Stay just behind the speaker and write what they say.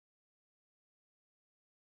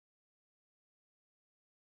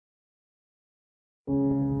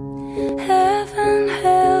Heaven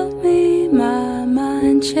help me, my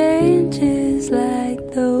mind changes like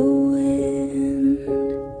the wind.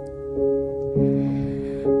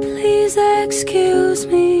 Please excuse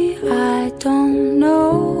me, I don't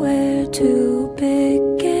know where to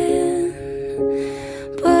begin.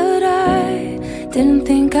 But I didn't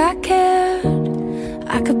think I cared.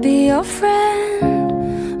 I could be your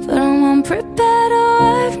friend, but I'm unprepared.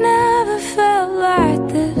 Oh, I've never felt like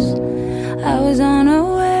this. I was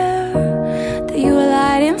unaware that you were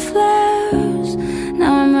lighting flares.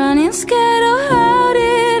 Now I'm running scared. Oh, how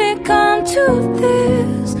did it come to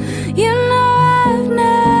this? You know I've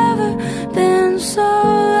never been so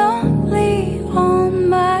lonely on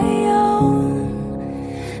my own.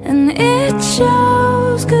 And it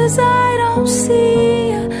shows, 'cause I don't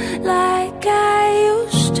see you like I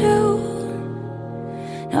used to.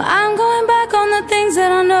 No, I'm going back on the things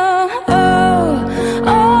that I know.